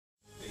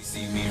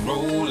See me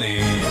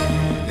rolling,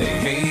 they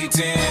hating,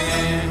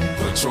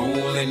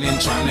 patrolling and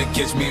trying to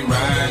catch me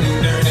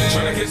riding dirty,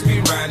 trying to catch me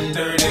riding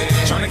dirty,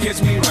 trying to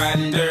catch me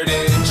riding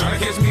dirty, trying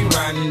to catch me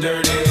riding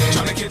dirty,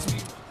 trying to catch me.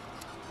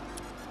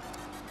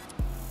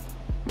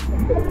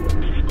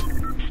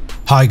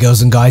 Hi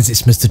girls and guys,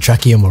 it's Mr.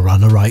 Tracky and we're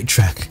on the right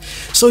track.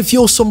 So if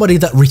you're somebody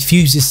that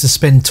refuses to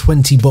spend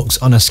 20 bucks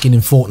on a skin in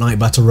Fortnite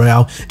Battle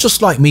Royale,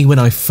 just like me when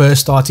I first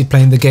started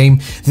playing the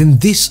game, then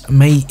this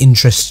may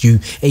interest you.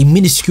 A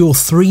minuscule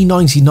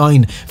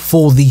 $3.99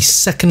 for the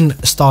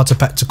second starter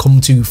pack to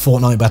come to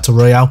Fortnite Battle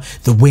Royale,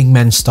 the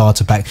Wingman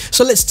starter pack.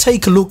 So let's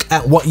take a look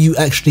at what you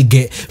actually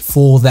get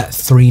for that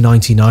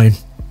 $3.99.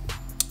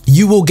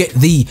 You will get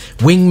the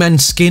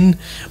Wingman skin,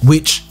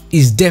 which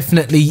is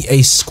definitely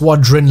a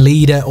squadron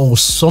leader or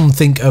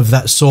something of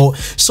that sort.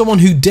 Someone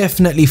who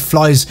definitely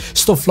flies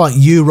stuff like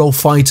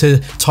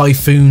Eurofighter,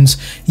 Typhoons.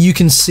 You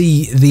can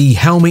see the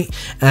helmet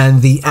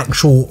and the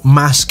actual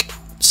mask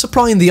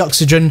supplying the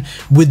oxygen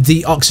with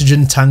the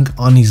oxygen tank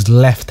on his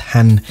left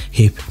hand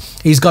hip.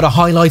 He's got a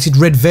highlighted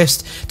red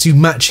vest to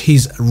match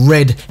his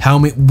red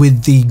helmet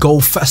with the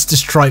gold faster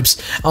stripes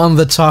on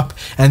the top,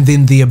 and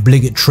then the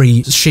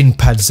obligatory shin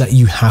pads that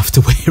you have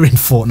to wear in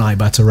Fortnite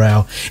Battle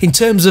Royale. In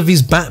terms of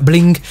his bat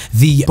bling,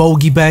 the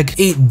Bogey bag,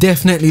 it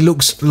definitely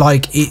looks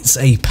like it's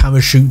a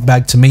parachute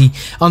bag to me.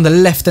 On the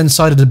left hand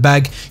side of the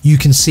bag, you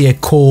can see a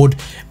cord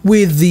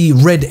with the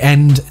red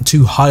end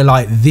to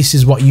highlight this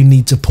is what you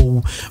need to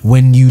pull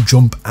when you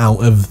jump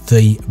out of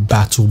the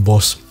battle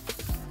bus.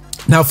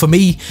 Now for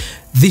me,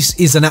 this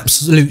is an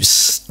absolute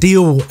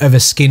steal of a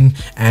skin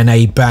and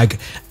a bag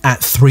at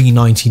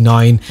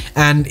 $3.99,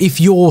 and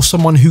if you're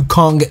someone who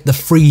can't get the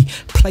free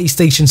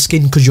PlayStation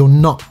skin because you're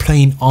not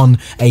playing on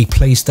a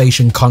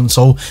PlayStation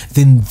console,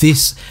 then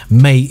this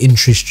may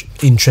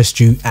interest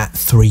you at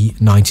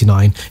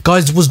 $3.99.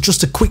 Guys, it was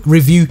just a quick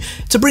review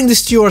to bring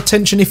this to your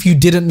attention if you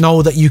didn't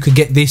know that you could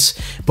get this,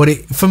 but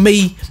for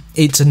me,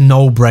 it's a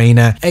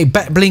no-brainer. A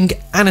bat bling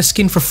and a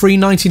skin for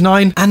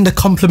 $3.99 and a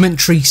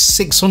complimentary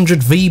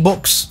 600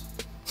 V-Bucks.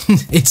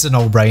 It's a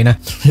no-brainer.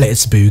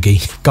 Let's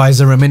boogie. Guys,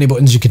 there are many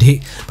buttons you could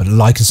hit, but a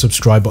like and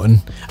subscribe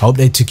button, I hope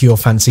they took your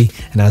fancy,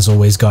 and as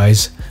always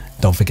guys,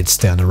 don't forget to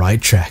stay on the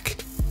right track.